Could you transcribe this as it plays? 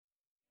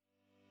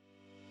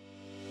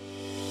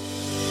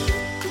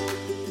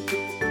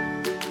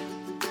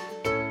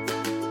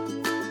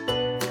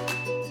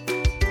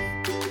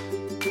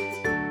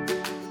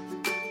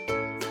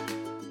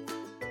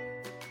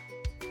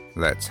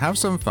Let's have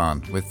some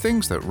fun with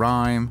things that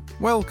rhyme.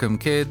 Welcome,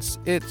 kids.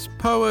 It's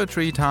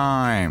poetry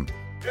time.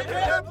 Hip,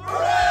 hip,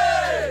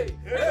 hooray!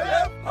 Hip,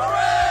 hip,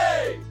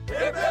 hooray!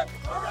 Hip, hip,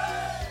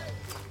 hooray!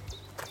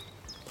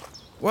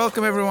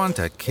 Welcome, everyone,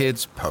 to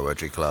Kids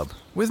Poetry Club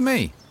with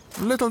me,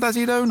 Little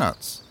Dazzy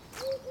Donuts.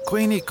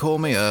 Queenie called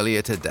me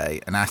earlier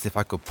today and asked if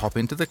I could pop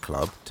into the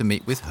club to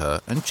meet with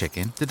her and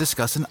Chicken to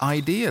discuss an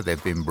idea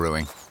they've been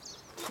brewing.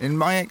 In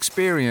my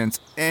experience,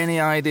 any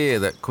idea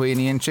that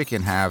Queenie and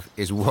Chicken have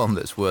is one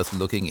that's worth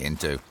looking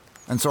into.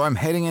 And so I'm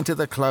heading into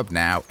the club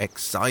now,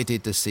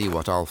 excited to see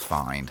what I'll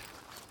find.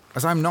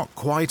 As I'm not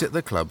quite at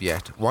the club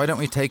yet, why don't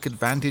we take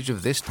advantage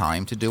of this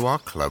time to do our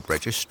club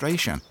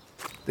registration?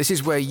 This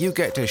is where you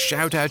get to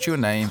shout out your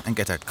name and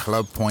get a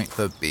club point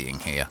for being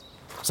here.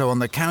 So on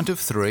the count of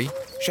 3,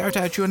 shout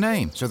out your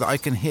name so that I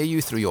can hear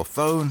you through your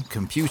phone,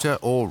 computer,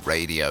 or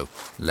radio.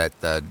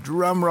 Let the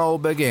drum roll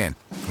begin.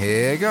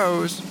 Here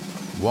goes.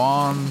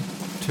 1,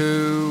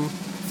 2,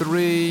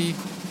 3.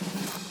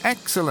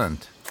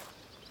 Excellent.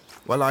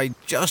 Well, I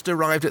just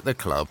arrived at the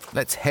club.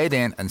 Let's head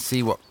in and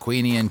see what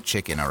Queenie and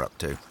Chicken are up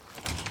to.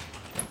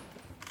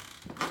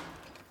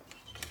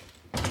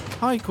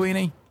 Hi,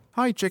 Queenie.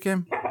 Hi,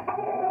 Chicken.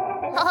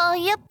 Oh,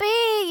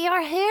 yippee!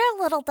 You're here,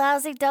 little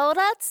Dazzy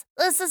Donuts.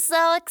 This is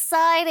so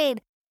exciting.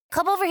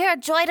 Come over here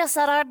and join us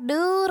at our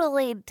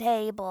noodling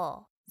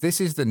table. This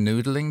is the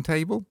noodling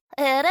table?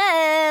 It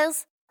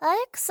is.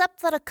 I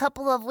accept that a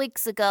couple of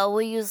weeks ago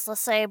we used the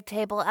same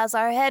table as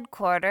our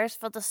headquarters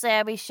for the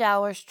Sammy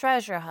Showers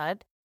treasure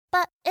hunt,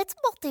 but it's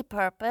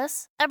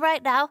multi-purpose, and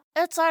right now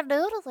it's our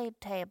noodling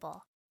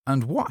table.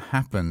 And what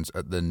happens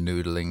at the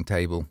noodling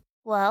table?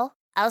 Well,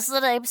 as the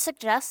name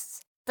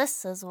suggests,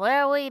 this is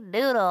where we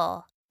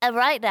noodle. And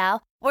right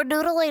now, we're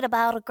noodling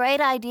about a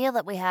great idea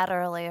that we had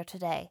earlier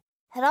today.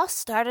 It all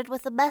started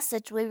with a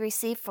message we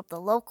received from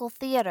the local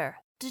theater.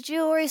 Did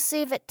you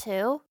receive it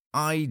too?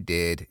 I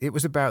did. It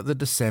was about the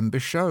December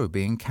show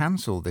being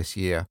cancelled this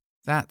year.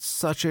 That's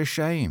such a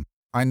shame.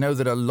 I know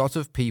that a lot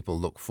of people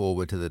look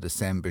forward to the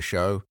December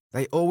show.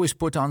 They always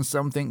put on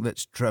something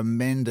that's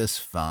tremendous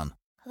fun.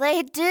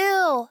 They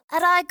do,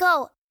 and I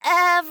go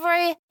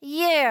every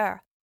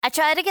year. I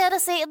try to get a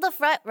seat in the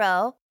front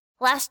row.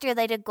 Last year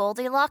they did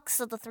Goldilocks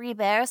and the Three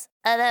Bears,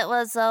 and it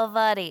was so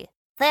funny.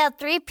 They had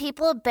 3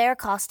 people in bear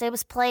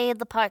costumes playing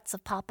the parts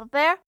of Papa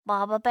Bear,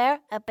 Mama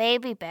Bear, and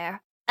Baby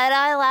Bear. And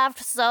I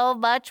laughed so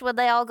much when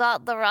they all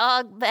got the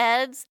wrong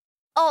beds.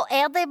 Oh,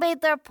 and they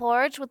made their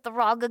porridge with the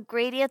wrong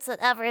ingredients and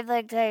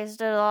everything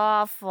tasted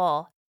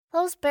awful.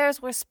 Those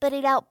bears were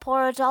spitting out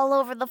porridge all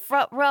over the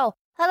front row,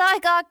 and I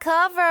got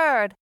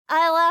covered.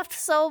 I laughed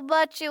so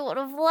much you would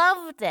have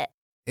loved it.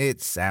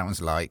 It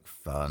sounds like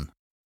fun.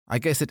 I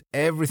guess that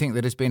everything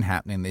that has been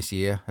happening this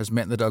year has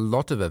meant that a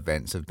lot of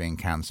events have been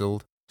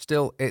cancelled.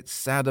 Still, it's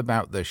sad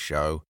about the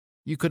show.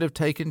 You could have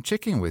taken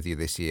Chicken with you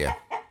this year.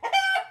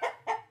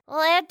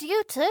 Well, and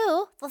you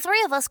too. The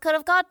 3 of us could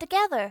have gone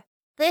together.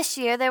 This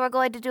year, they were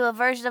going to do a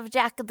version of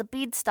Jack and the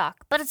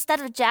Beanstalk, but instead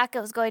of Jack,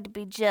 it was going to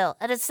be Jill,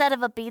 and instead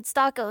of a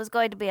beanstalk, it was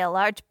going to be a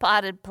large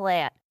potted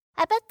plant.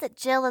 I bet that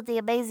Jill and the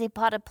amazing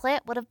potted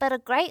plant would have been a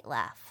great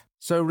laugh.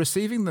 So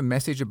receiving the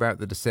message about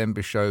the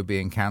December show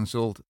being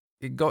cancelled,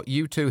 it got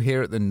you 2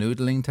 here at the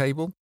noodling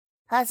table?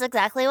 That's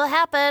exactly what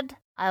happened.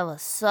 I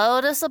was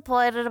so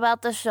disappointed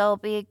about the show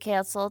being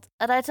canceled,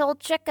 and I told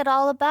Chicken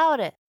all about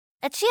it.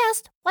 And she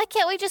asked, why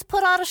can't we just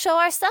put on a show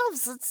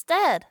ourselves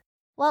instead?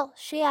 Well,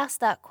 she asked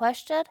that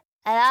question,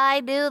 and I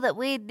knew that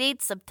we'd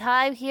need some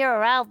time here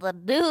around the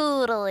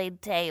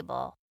noodling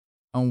table.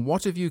 And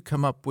what have you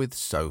come up with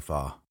so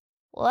far?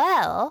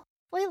 Well,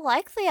 we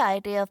like the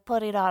idea of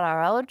putting on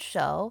our own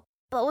show,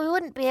 but we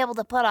wouldn't be able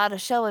to put on a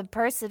show in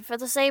person for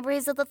the same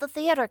reason that the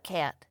theater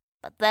can't.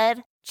 But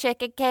then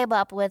Chicken came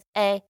up with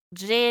a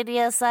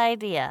genius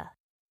idea.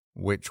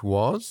 Which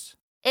was?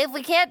 If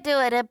we can't do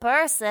it in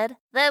person,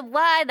 then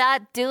why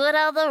not do it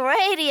on the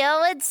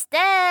radio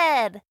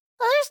instead?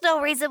 Well, there's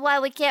no reason why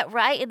we can't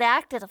write and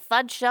act in a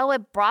fun show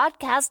and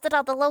broadcast it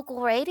on the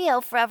local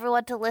radio for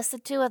everyone to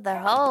listen to in their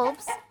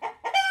homes.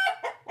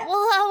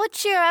 Well, that would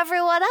cheer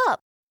everyone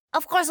up.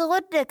 Of course, it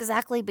wouldn't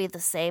exactly be the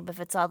same if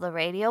it's on the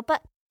radio,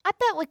 but I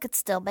bet we could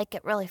still make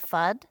it really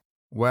fun.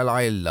 Well,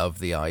 I love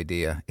the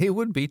idea. It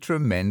would be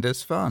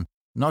tremendous fun,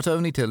 not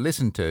only to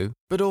listen to,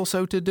 but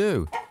also to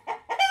do.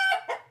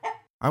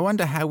 I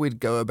wonder how we'd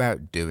go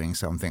about doing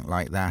something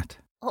like that.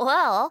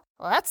 Well,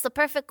 that's the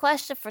perfect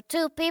question for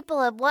 2 people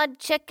and 1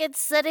 chicken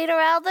sitting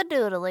around the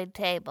noodling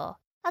table.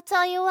 I'll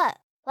tell you what,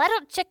 why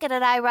don't Chicken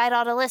and I write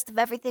on a list of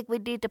everything we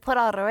need to put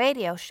on a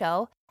radio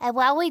show, and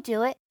while we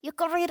do it, you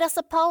can read us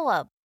a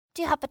poem.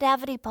 Do you happen to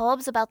have any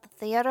poems about the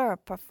theater or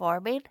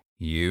performing?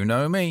 You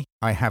know me.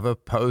 I have a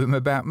poem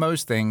about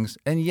most things,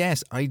 and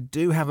yes, I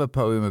do have a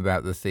poem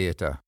about the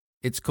theatre.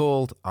 It's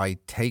called I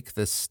Take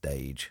the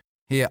Stage.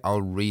 Here,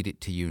 I'll read it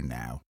to you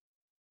now.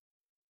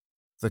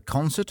 The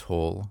concert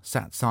hall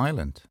sat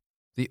silent.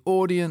 The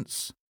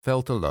audience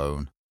felt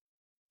alone.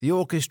 The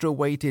orchestra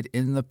waited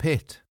in the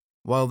pit,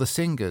 while the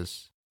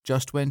singers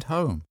just went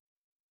home.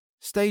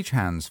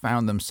 Stagehands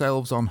found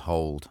themselves on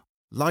hold.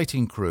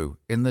 lighting crew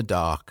in the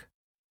dark.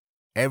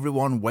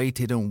 Everyone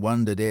waited and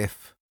wondered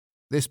if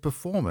this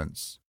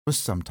performance was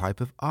some type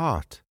of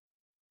art.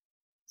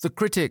 The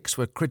critics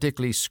were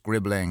critically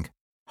scribbling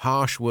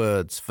harsh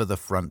words for the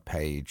front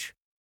page.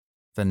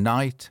 The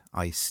night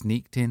I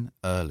sneaked in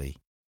early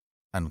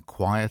and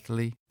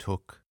quietly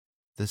took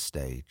the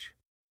stage.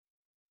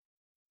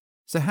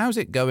 So how's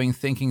it going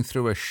thinking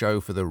through a show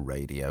for the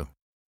radio?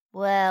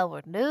 Well,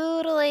 we're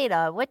noodling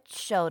on which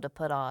show to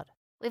put on.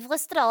 We've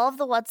listed all of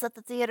the ones that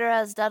the theater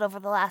has done over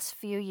the last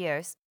few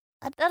years.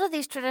 And none of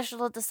these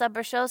traditional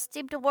December shows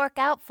seem to work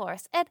out for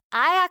us. And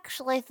I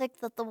actually think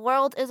that the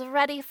world is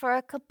ready for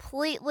a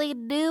completely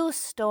new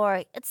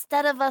story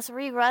instead of us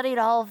rerunning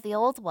all of the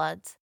old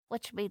ones.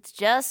 Which means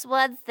just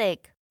one thing.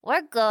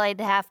 We're going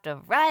to have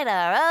to write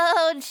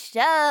our own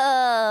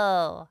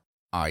show.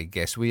 I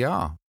guess we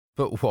are.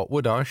 But what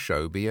would our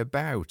show be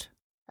about?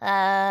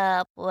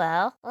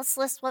 Well, let's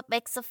list what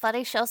makes a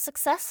funny show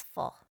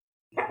successful.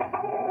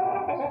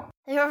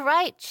 You're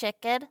right,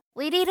 chicken.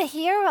 We need a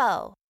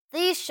hero.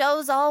 These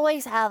shows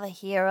always have a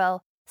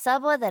hero,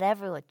 someone that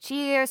everyone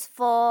cheers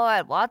for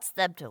and wants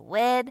them to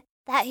win.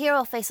 That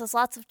hero faces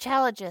lots of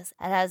challenges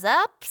and has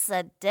ups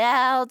and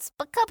downs,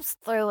 but comes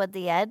through in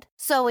the end.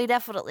 So we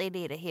definitely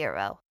need a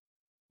hero.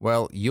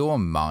 Well, you're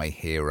my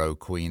hero,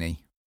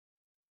 Queenie.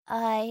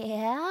 I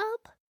am?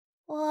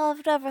 Well,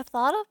 I've never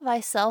thought of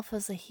myself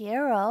as a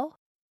hero.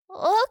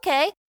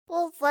 Okay,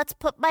 well, let's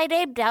put my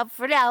name down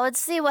for now and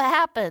see what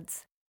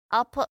happens.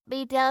 I'll put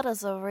me down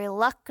as a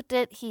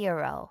reluctant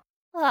hero.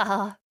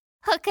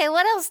 Okay,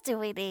 what else do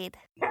we need?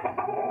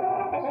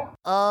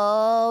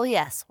 Oh,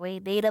 yes, we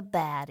need a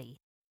baddie.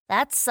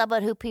 That's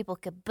someone who people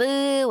can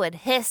boo and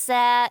hiss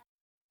at.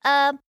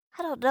 I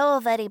don't know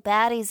of any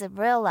baddies in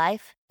real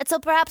life, and so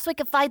perhaps we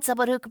can find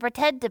someone who can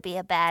pretend to be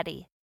a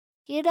baddie.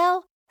 You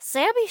know,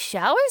 Sammy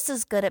Showers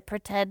is good at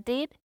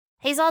pretending.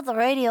 He's on the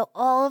radio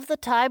all of the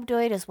time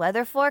doing his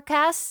weather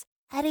forecasts,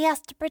 and he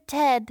has to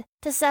pretend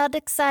to sound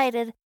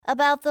excited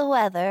about the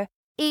weather,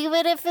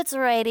 even if it's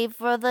raining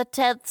for the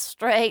 10th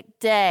straight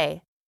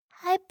day.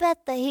 I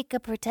bet that he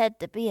could pretend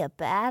to be a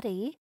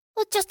baddie.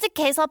 Well, just in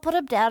case, I'll put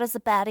him down as a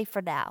baddie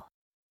for now.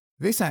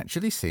 This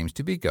actually seems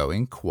to be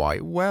going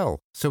quite well.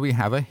 So we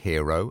have a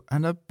hero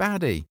and a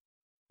baddie.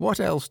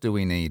 What else do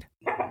we need?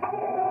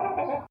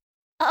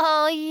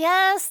 Oh,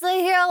 yes, the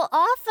hero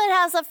often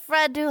has a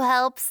friend who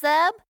helps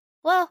them.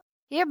 Well,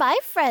 you're my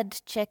friend,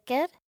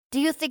 chicken. Do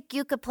you think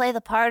you could play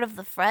the part of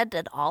the friend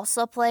and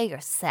also play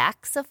your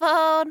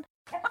saxophone?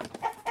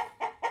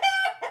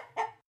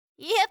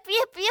 Yip,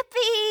 yip,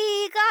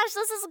 yippee! Gosh,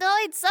 this is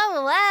going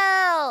so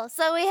well!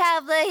 So we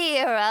have the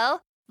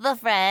hero, the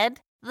friend,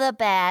 the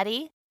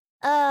baddie.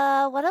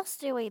 What else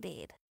do we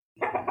need?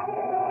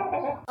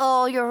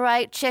 Oh, you're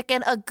right,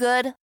 chicken. A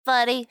good,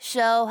 funny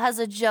show has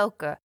a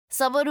joker.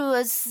 Someone who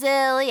is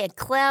silly and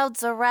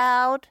clowns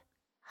around.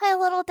 Hey,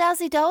 little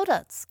Dazzy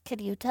Donuts, can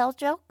you tell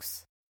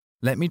jokes?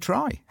 Let me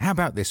try. How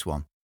about this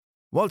one?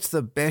 What's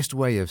the best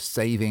way of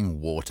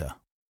saving water?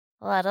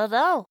 Well, I don't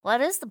know.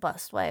 What is the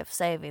best way of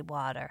saving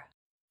water?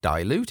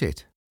 Dilute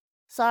it.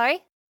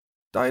 Sorry?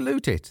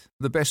 Dilute it.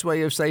 The best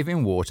way of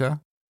saving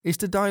water is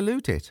to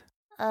dilute it.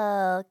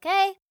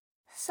 Okay.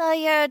 So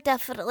you're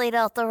definitely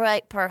not the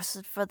right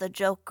person for the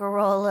Joker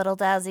role, little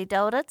Dazzy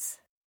Donuts.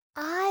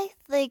 I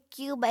think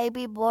you may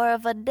be more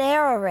of a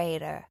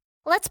narrator.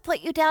 Let's put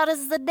you down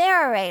as the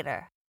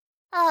narrator.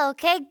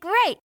 Okay,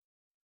 great.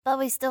 But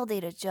we still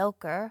need a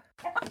Joker.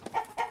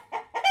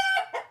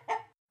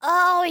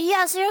 Oh,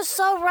 yes, you're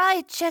so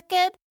right,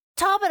 chicken.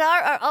 Tom and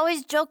Art are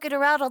always joking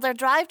around on their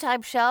drive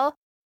time show.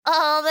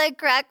 Oh, they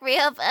crack me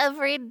up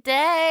every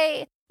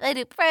day. They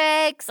do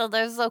pranks, and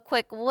they're so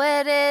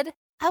quick-witted.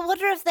 I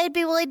wonder if they'd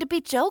be willing to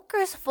be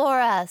jokers for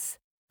us.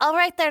 I'll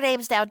write their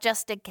names down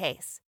just in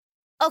case.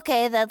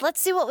 Okay, then,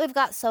 let's see what we've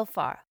got so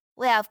far.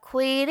 We have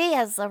Queenie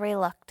as the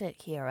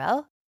reluctant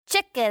hero,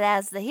 Chicken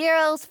as the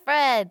hero's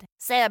friend,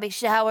 Sammy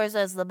Showers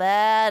as the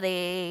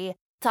baddie,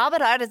 Tom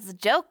and Art as the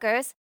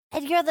jokers,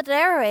 and you're the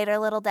narrator,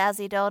 little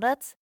Dazzy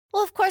Donuts.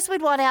 Well, of course,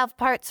 we'd want to have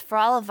parts for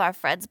all of our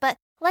friends, but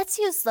let's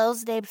use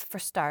those names for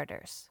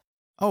starters.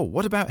 Oh,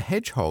 what about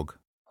Hedgehog?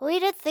 We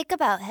did think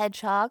about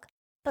Hedgehog,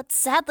 but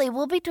sadly,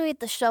 we'll be doing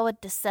the show in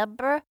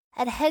December,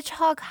 and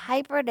Hedgehog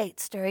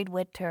hibernates during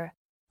winter.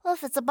 Well,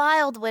 if it's a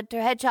mild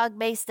winter, Hedgehog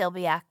may still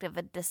be active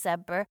in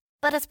December,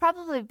 but it's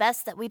probably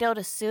best that we don't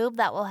assume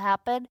that will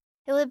happen.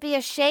 It would be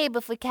a shame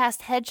if we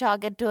cast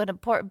Hedgehog into an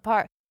important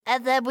part,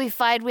 and then we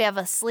find we have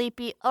a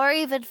sleepy or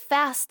even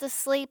fast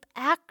asleep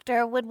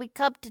actor when we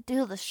come to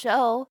do the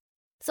show.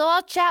 So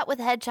I'll chat with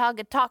Hedgehog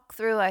and talk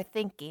through our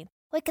thinking.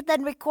 We can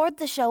then record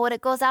the show when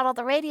it goes out on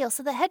the radio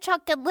so the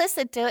Hedgehog can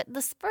listen to it in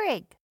the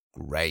spring.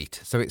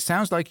 Great. So it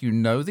sounds like you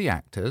know the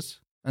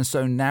actors, and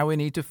so now we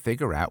need to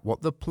figure out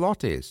what the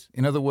plot is.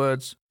 In other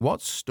words,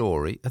 what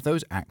story are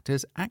those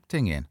actors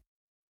acting in?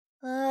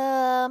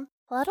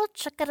 Why don't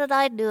Chicken and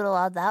I noodle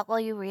on that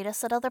while you read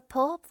us another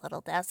poem,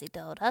 little Dazzy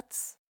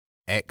Donuts?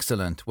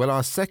 Excellent. Well,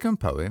 our second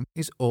poem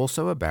is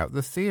also about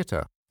the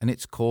theatre, and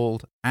it's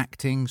called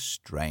Acting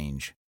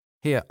Strange.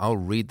 Here, I'll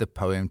read the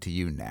poem to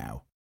you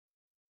now.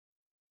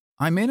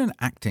 I'm in an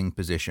acting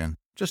position,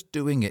 just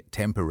doing it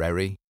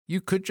temporary.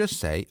 You could just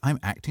say I'm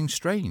acting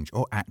strange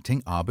or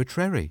acting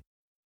arbitrary.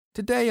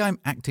 Today I'm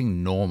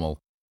acting normal,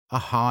 a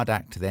hard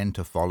act then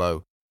to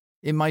follow.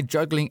 In my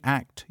juggling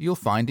act, you'll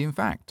find in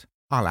fact,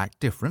 I'll act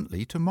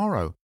differently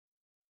tomorrow.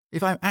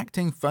 If I'm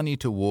acting funny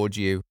towards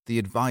you, the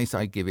advice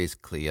I give is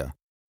clear.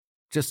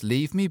 Just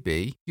leave me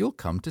be, you'll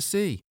come to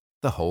see.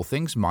 The whole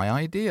thing's my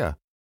idea.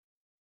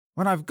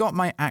 When I've got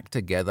my act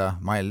together,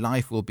 my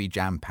life will be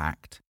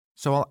jam-packed.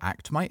 So I'll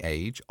act my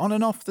age on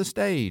and off the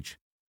stage,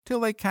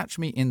 till they catch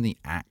me in the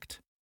act.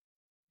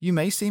 You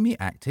may see me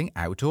acting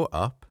out or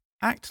up,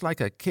 act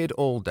like a kid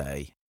all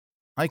day.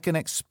 I can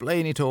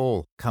explain it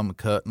all, come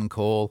curtain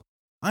call.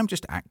 I'm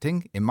just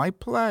acting in my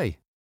play.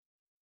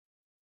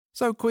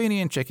 So, Queenie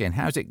and Chicken,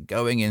 how's it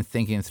going in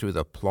thinking through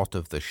the plot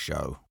of the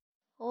show?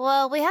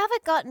 Well, we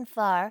haven't gotten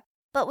far,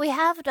 but we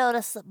have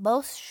noticed that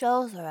most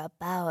shows are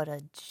about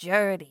a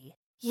journey.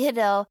 You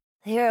know,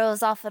 the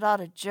hero's often on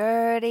a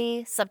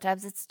journey.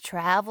 Sometimes it's a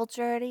travel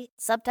journey.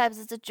 Sometimes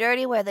it's a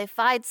journey where they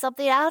find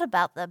something out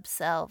about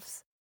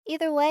themselves.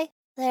 Either way,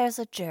 there's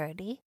a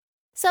journey.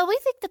 So we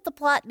think that the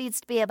plot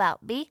needs to be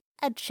about me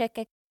and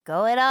Chicken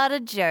going on a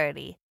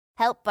journey,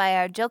 helped by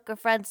our Joker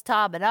friends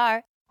Tom and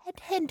Art, and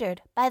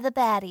hindered by the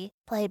baddie,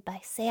 played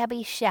by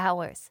Sammy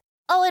Showers.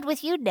 Oh, and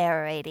with you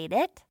narrating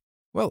it.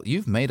 Well,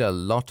 you've made a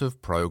lot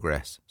of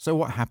progress. So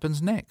what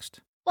happens next?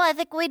 Well, I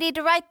think we need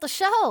to write the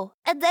show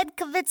and then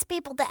convince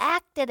people to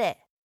act in it.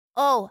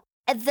 Oh,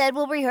 and then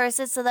we'll rehearse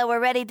it so that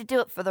we're ready to do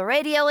it for the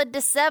radio in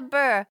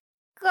December.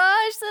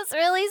 Gosh, this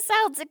really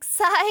sounds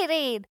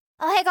exciting.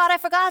 Oh, hang on, I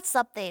forgot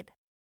something.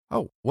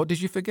 Oh, what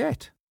did you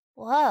forget?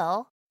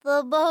 Well,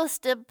 the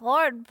most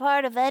important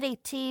part of any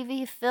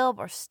TV, film,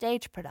 or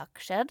stage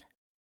production.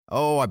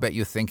 Oh, I bet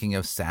you're thinking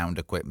of sound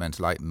equipment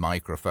like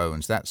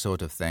microphones, that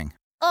sort of thing.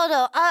 Oh,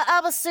 no,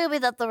 I'm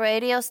assuming that the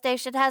radio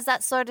station has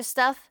that sort of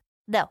stuff.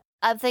 No,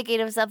 I'm thinking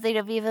of something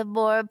of even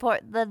more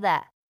important than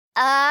that.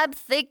 I'm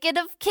thinking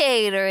of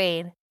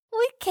catering.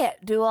 We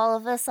can't do all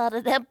of this on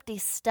an empty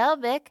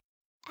stomach.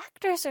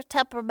 Actors are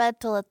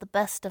temperamental at the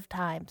best of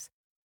times,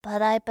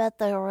 but I bet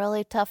they're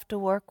really tough to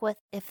work with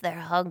if they're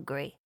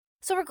hungry.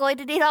 So we're going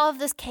to need all of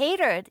this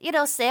catered. You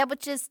know,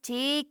 sandwiches,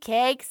 tea,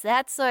 cakes,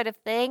 that sort of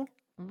thing.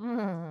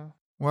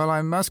 Well,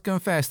 I must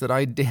confess that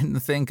I didn't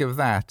think of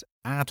that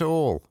at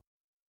all.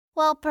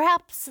 Well,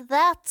 perhaps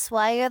that's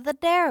why you're the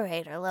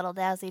narrator, Little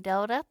Dowsy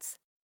Donuts.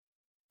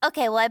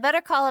 Okay, well, I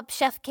better call up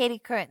Chef Katie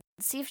Current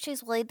and see if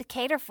she's willing to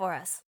cater for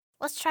us.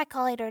 Let's try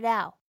calling her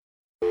now.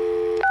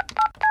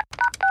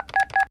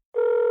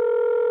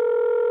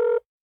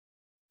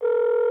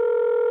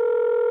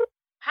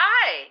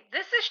 Hi,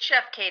 this is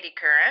Chef Katie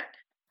Current.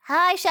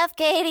 Hi, Chef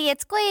Katie,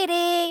 it's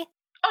Queenie.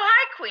 Oh,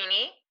 hi,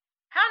 Queenie.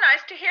 How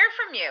nice to hear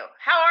from you.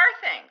 How are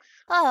things?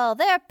 Oh,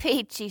 they're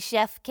peachy,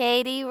 Chef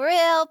Katie,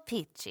 real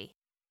peachy.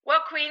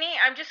 Well, Queenie,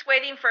 I'm just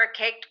waiting for a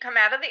cake to come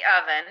out of the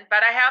oven,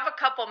 but I have a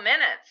couple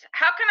minutes.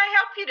 How can I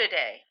help you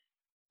today?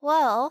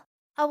 Well,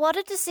 I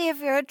wanted to see if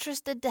you're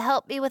interested to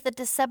help me with a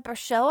December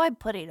show I'm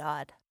putting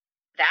on.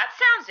 That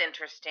sounds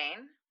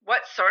interesting.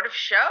 What sort of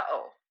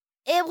show?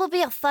 It will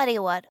be a funny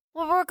one,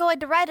 where we're going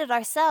to write it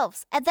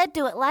ourselves and then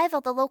do it live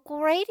on the local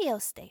radio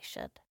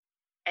station.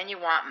 And you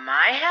want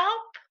my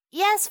help?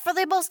 Yes, for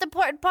the most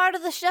important part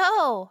of the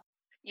show.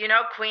 You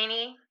know,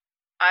 Queenie,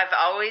 I've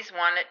always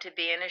wanted to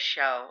be in a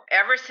show.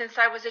 Ever since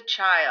I was a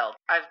child,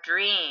 I've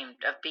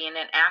dreamed of being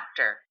an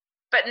actor.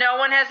 But no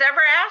one has ever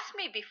asked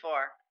me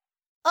before.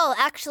 Oh,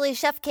 actually,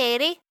 Chef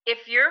Katie?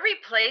 If you're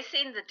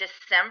replacing the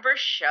December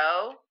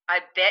show,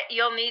 I bet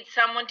you'll need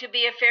someone to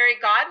be a fairy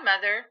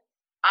godmother.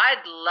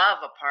 I'd love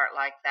a part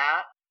like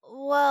that.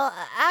 Well,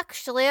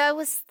 actually, I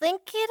was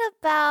thinking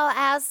about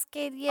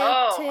asking you to...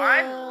 Oh,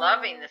 I'm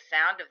loving the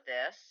sound of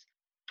this.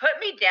 Put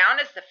me down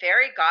as the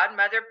fairy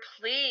godmother,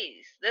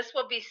 please. This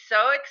will be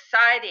so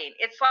exciting.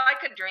 It's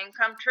like a dream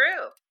come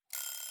true.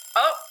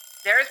 Oh,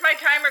 there's my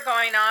timer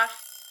going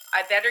off.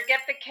 I better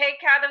get the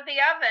cake out of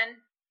the oven.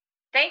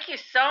 Thank you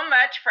so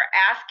much for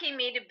asking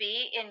me to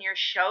be in your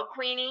show,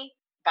 Queenie.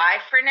 Bye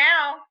for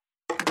now.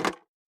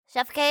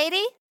 Chef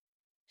Katie?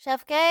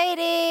 Chef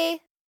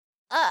Katie?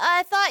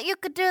 I thought you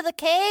could do the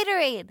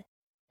catering.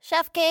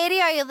 Chef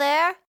Katie, are you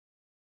there?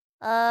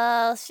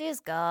 She's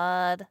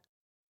gone.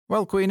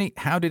 Well, Queenie,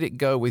 how did it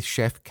go with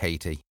Chef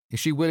Katie? Is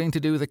she willing to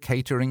do the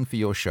catering for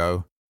your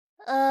show?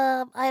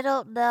 I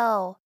don't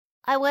know.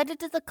 I went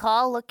into the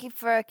call looking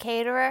for a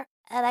caterer,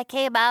 and I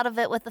came out of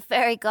it with a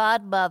fairy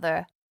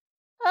godmother.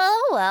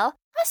 Oh, well,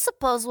 I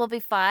suppose we'll be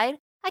fine.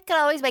 I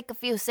can always make a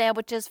few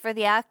sandwiches for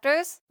the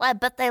actors. I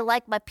bet they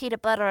like my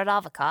peanut butter and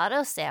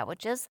avocado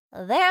sandwiches.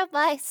 They're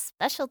my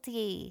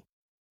specialty.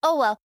 Oh,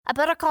 well, I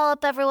better call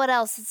up everyone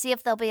else and see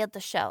if they'll be at the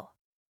show.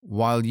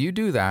 While you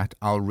do that,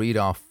 I'll read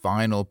our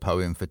final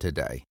poem for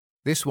today.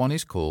 This one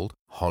is called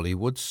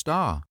Hollywood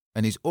Star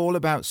and is all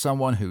about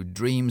someone who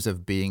dreams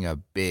of being a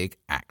big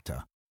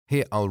actor.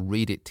 Here, I'll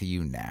read it to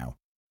you now.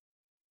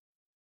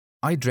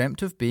 I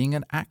dreamt of being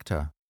an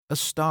actor, a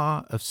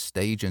star of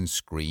stage and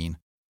screen,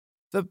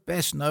 the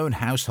best-known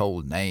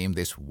household name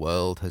this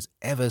world has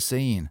ever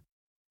seen.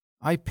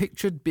 I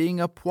pictured being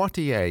a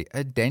Poitier,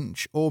 a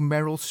Dench or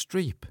Meryl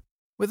Streep,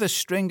 with a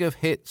string of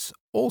hits,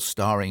 all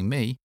starring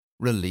me,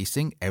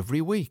 releasing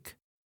every week.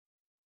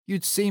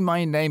 You'd see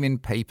my name in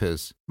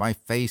papers, my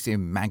face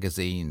in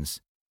magazines.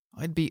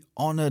 I'd be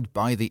honoured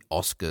by the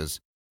Oscars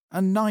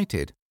and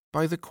knighted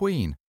by the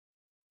Queen.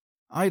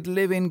 I'd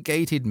live in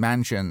gated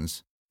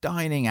mansions,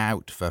 dining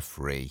out for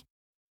free.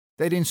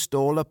 They'd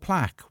install a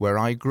plaque where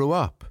I grew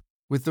up,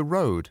 with the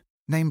road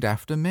named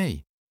after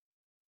me.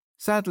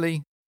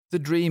 Sadly, the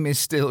dream is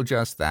still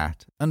just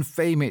that, and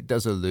fame it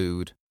does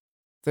elude,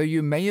 though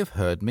you may have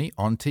heard me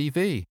on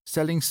TV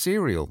selling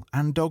cereal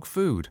and dog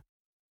food.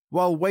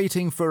 While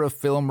waiting for a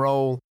film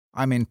role,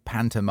 I'm in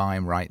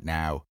pantomime right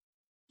now.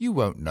 You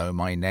won't know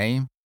my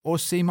name or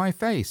see my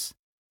face.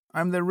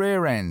 I'm the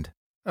rear end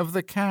of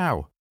the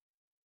cow.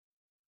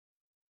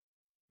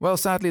 Well,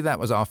 sadly, that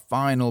was our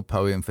final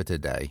poem for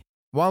today.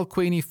 While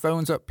Queenie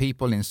phones up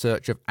people in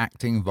search of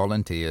acting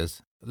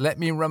volunteers, let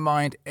me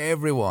remind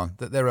everyone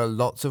that there are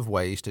lots of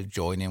ways to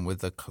join in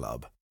with the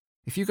club.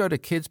 If you go to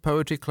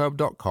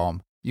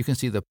kidspoetryclub.com, you can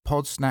see the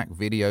Pod Snack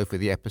video for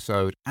the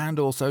episode and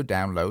also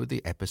download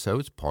the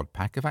episode's pod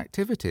pack of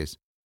activities.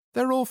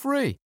 They're all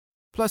free.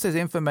 Plus, there's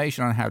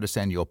information on how to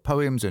send your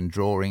poems and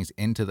drawings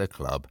into the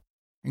club,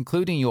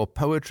 including your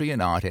poetry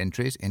and art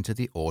entries into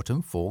the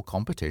autumn-fall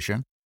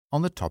competition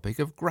on the topic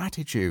of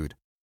gratitude.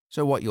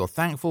 So what you're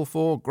thankful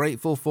for,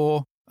 grateful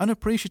for, and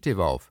appreciative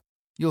of.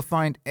 You'll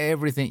find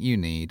everything you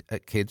need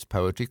at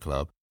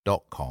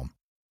kidspoetryclub.com.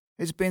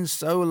 It's been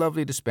so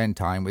lovely to spend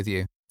time with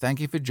you. Thank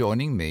you for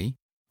joining me,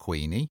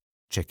 Queenie,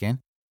 Chicken,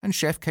 and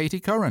Chef Katie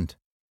Currant.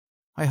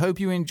 I hope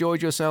you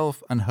enjoyed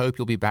yourself and hope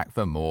you'll be back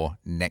for more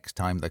next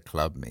time the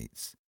club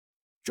meets.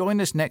 Join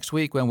us next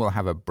week when we'll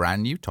have a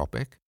brand new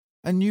topic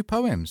and new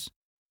poems.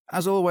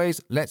 As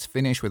always, let's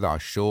finish with our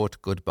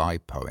short goodbye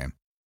poem.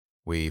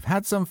 We've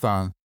had some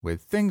fun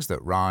with things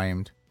that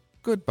rhymed.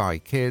 Goodbye,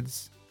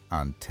 kids.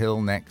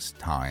 Until next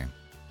time.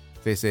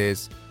 This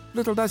is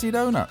Little Dazzy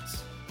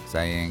Donuts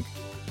saying,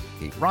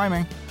 keep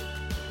rhyming.